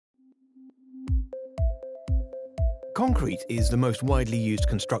Concrete is the most widely used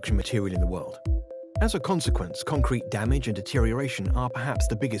construction material in the world. As a consequence, concrete damage and deterioration are perhaps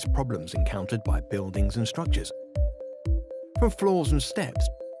the biggest problems encountered by buildings and structures. From floors and steps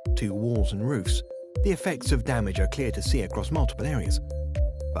to walls and roofs, the effects of damage are clear to see across multiple areas.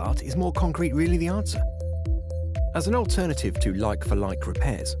 But is more concrete really the answer? As an alternative to like-for-like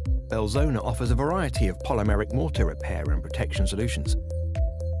repairs, Belzona offers a variety of polymeric mortar repair and protection solutions.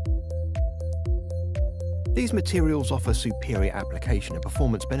 These materials offer superior application and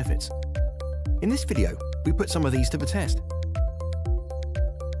performance benefits. In this video, we put some of these to the test.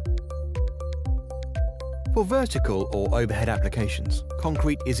 For vertical or overhead applications,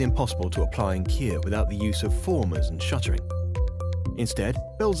 concrete is impossible to apply and cure without the use of formers and shuttering. Instead,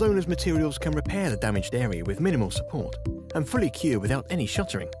 Belzona's materials can repair the damaged area with minimal support and fully cure without any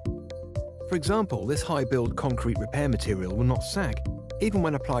shuttering. For example, this high-build concrete repair material will not sag, even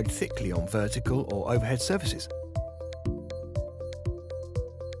when applied thickly on vertical or overhead surfaces.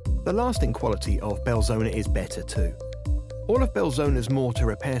 The lasting quality of Belzona is better too. All of Belzona's mortar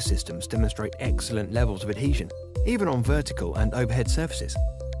repair systems demonstrate excellent levels of adhesion, even on vertical and overhead surfaces.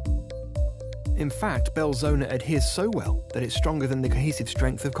 In fact, Belzona adheres so well that it's stronger than the cohesive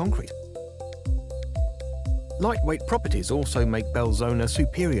strength of concrete. Lightweight properties also make Belzona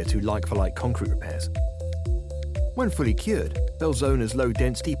superior to like-for-like concrete repairs. When fully cured, Belzona's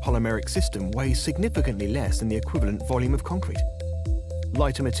low-density polymeric system weighs significantly less than the equivalent volume of concrete.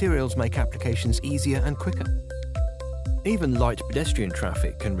 Lighter materials make applications easier and quicker. Even light pedestrian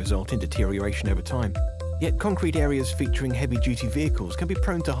traffic can result in deterioration over time, yet concrete areas featuring heavy-duty vehicles can be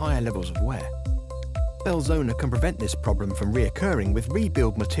prone to higher levels of wear. Belzona can prevent this problem from reoccurring with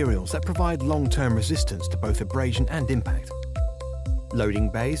rebuild materials that provide long-term resistance to both abrasion and impact. Loading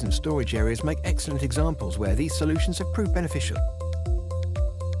bays and storage areas make excellent examples where these solutions have proved beneficial.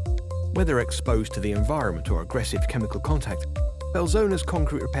 Whether exposed to the environment or aggressive chemical contact, Belzona's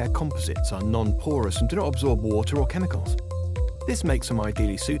concrete repair composites are non-porous and do not absorb water or chemicals. This makes them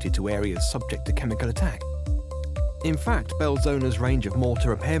ideally suited to areas subject to chemical attack. In fact, Belzona's range of mortar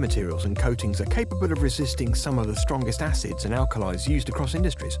repair materials and coatings are capable of resisting some of the strongest acids and alkalis used across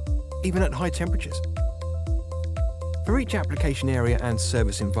industries, even at high temperatures. For each application area and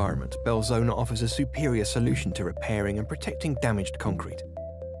service environment, Belzona offers a superior solution to repairing and protecting damaged concrete.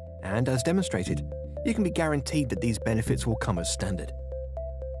 And as demonstrated, you can be guaranteed that these benefits will come as standard.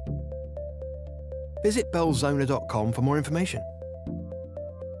 Visit belzona.com for more information.